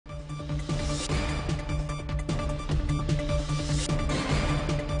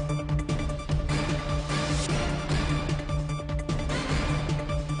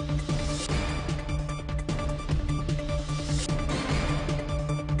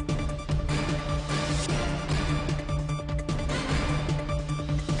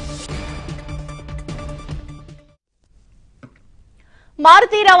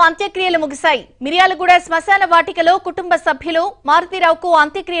మారుతి రావు అంత్యక్రియలు ముగిశాయి. మిర్యాలగూడ శ్మశాన వాటికలో కుటుంబ సభ్యులు మారుతి రావుకు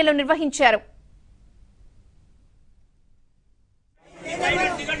అంత్యక్రియలు నిర్వహించారు.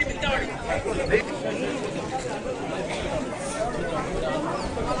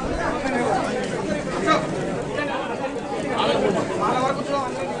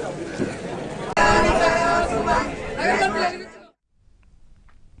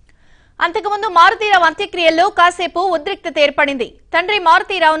 అంతకుముందు మారుతీరావు అంత్యక్రియల్లో కాసేపు ఉద్రిక్తత ఏర్పడింది. తండ్రి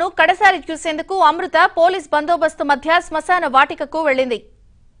మారుతీరావును కడసారి చూసేందుకు అమృత పోలీస్ బందోబస్తు మధ్య శ్మశాన వాటికకు వెళ్లింది.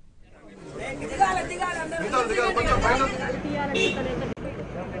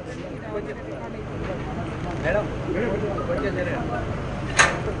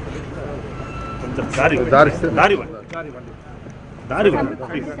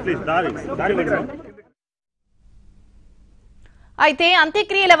 అయితే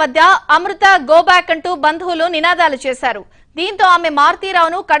అంత్యక్రియల వద్ద అమృత గోబ్యాక్ అంటూ బంధువులు నినాదాలు చేశారు. దీంతో ఆమె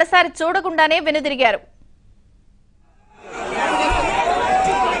మారుతీరావును కడసారి చూడకుండానే వెనుదిరిగారు.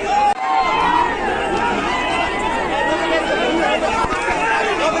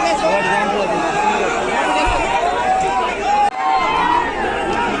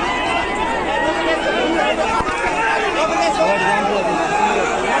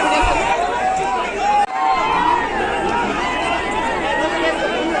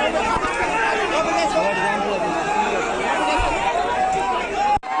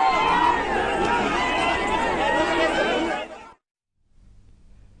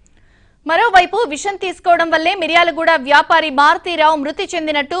 మరోవైపు విషం తీసుకోవడం వల్లే మిర్యాలగూడ వ్యాపారి మారుతీరావు మృతి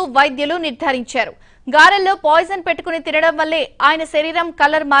చెందినట్టు వైద్యులు నిర్ధారించారు. గారెల్లో పాయిజన్ పెట్టుకుని తినడం వల్లే ఆయన శరీరం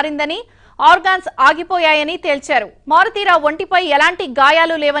కలర్ మారిందని, ఆర్గాన్స్ ఆగిపోయాయని తేల్చారు. మారుతీరావు ఒంటిపై ఎలాంటి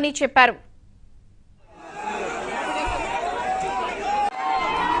గాయాలు లేవని చెప్పారు.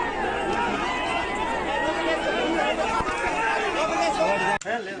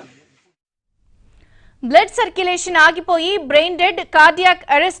 బ్లడ్ సర్క్యులేషన్ ఆగిపోయి బ్రెయిన్ డెడ్, కార్డియాక్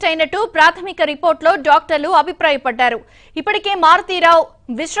అరెస్ట్ అయినట్టు ప్రాథమిక రిపోర్టులో డాక్టర్లు అభిప్రాయపడ్డారు. ఇప్పటికే మారుతీరావు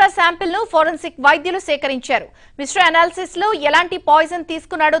విశ్రా శాంపిల్ ను ఫోరెన్సిక్ వైద్యులు సేకరించారు. విశ్రా అనాలిసిస్ లో ఎలాంటి పాయిజన్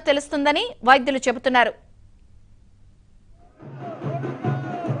తీసుకున్నాడో తెలుస్తుందని వైద్యులు చెబుతున్నారు.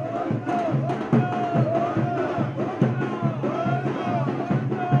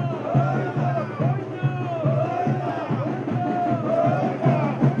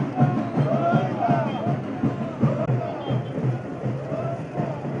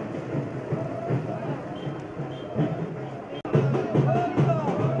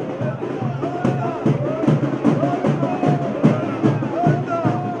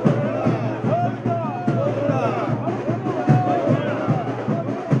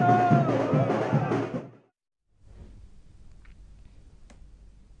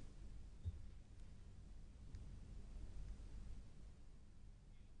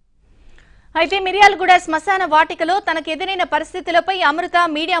 అయితే మిర్యాలగూడ శ్మశాన వాటికలో తనకు ఎదురైన పరిస్థితులపై అమృత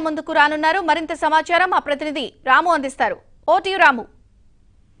మీడియా ముందుకు రానున్నారు. మరింత సమాచారం మా ప్రతినిధి రాము అందిస్తారు. ఓటీయు రాము.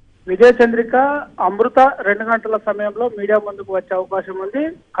 విజయ చంద్రిక, అమృత 2 గంటల సమయంలో మీడియా ముందుకు వచ్చే అవకాశం ఉంది.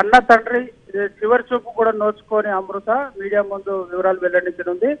 కన్న తండ్రి చివరి చూపు కూడా నోచుకొని అమృత మీడియా ముందు వివరాలు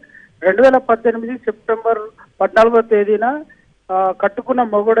వెల్లడించనుంది. 2018 సెప్టెంబర్ 14వ తేదీన కట్టుకున్న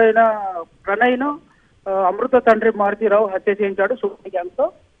మొగుడైన ప్రణయ్ను అమృత తండ్రి మారుతీరావు హత్య చేయించాడు సూపర్ గ్యాంగ్ తో.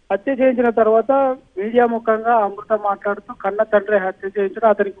 హత్య చేయించిన తర్వాత మీడియా ముఖంగా అమృత మాట్లాడుతూ కన్న తండ్రి హత్య చేయించడం,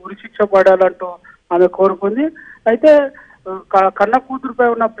 అతనికి ఉరిశిక్ష పడాలంటూ ఆమె కోరుకుంది. అయితే కన్న కూతురుపై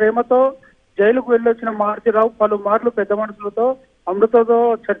ఉన్న ప్రేమతో జైలుకు వెళ్ళొచ్చిన మారుతీరావు పలుమార్లు పెద్ద మనుషులతో అమృతతో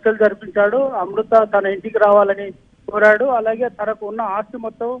చర్చలు జరిపించాడు. అమృత తన ఇంటికి రావాలని కోరాడు. అలాగే తనకు ఉన్న ఆస్తి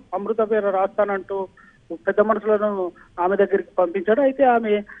మొత్తం అమృత పేరు రాస్తానంటూ పెద్ద మనుషులను ఆమె దగ్గరికి పంపించాడు. అయితే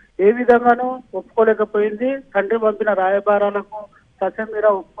ఆమె ఏ విధంగానూ ఒప్పుకోలేకపోయింది. తండ్రి పంపిన రాయబారాలకు ససమీర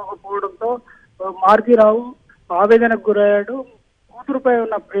ఒప్పుకోకపోవడంతో మారుతీరావు ఆవేదనకు గురయ్యాడు. కూతురుపై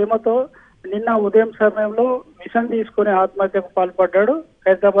ఉన్న ప్రేమతో నిన్న ఉదయం సమయంలో విషం తీసుకుని ఆత్మహత్యకు పాల్పడ్డాడు.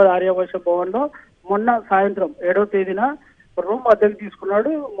 హైదరాబాద్ ఆర్యవైశ్య భవన్ లో మొన్న సాయంత్రం 7వ తేదీన రూమ్ అద్దెకు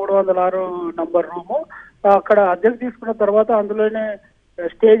తీసుకున్నాడు. 306 నంబర్ రూము. అక్కడ అద్దెకు తీసుకున్న తర్వాత అందులోనే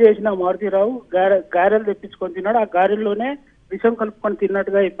స్టే చేసిన మారుతీరావు గారెలు తెప్పించుకొని తిన్నాడు. ఆ గారెల్లోనే విషం కలుపుకొని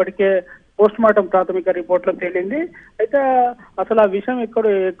తిన్నట్టుగా ఇప్పటికే పోస్ట్ మార్టం ప్రాథమిక రిపోర్ట్లో తేలింది. అయితే అసలు ఆ విషయం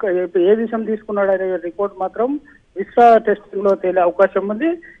ఏ విషయం తీసుకున్నాడు అనే రిపోర్ట్ మాత్రం విశ్రా టెస్టింగ్ లో తేలే అవకాశం ఉంది.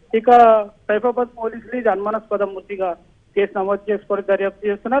 ఇక సైఫాబాద్ పోలీసులు ఇది అనుమానాస్పద మృతిగా కేసు నమోదు చేసుకొని దర్యాప్తు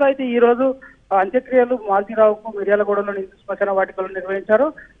చేస్తున్నారు. అయితే ఈ రోజు అంత్యక్రియలు మారుతీరావుకు మిర్యాలగూడలోని శ్మశాన వాటికలో నిర్వహించారు.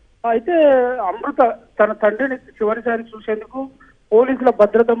 అయితే అమృత తన తండ్రిని చివరిసారి చూసేందుకు పోలీసుల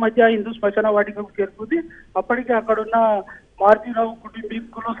భద్రత మధ్య హిందూ శ్మశాన వాటికకు చేరుకుంది. అప్పటికే అక్కడున్న మారుతీరావు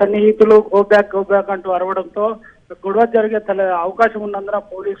కుటుంబీకులు సన్నిహితులు గో బ్యాక్ అంటూ అరవడంతో గొడవ జరిగే అవకాశం ఉన్నందున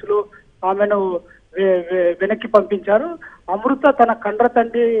పోలీసులు ఆమెను వెనక్కి పంపించారు. అమృత తన కండ్ర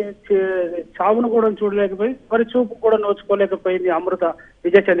తండ్రి చావును కూడా చూడలేకపోయి ఎవరి చూపు కూడా నోచుకోలేకపోయింది అమృత.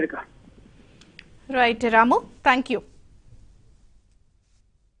 Vijayachandrika. Right Ramu, thank you.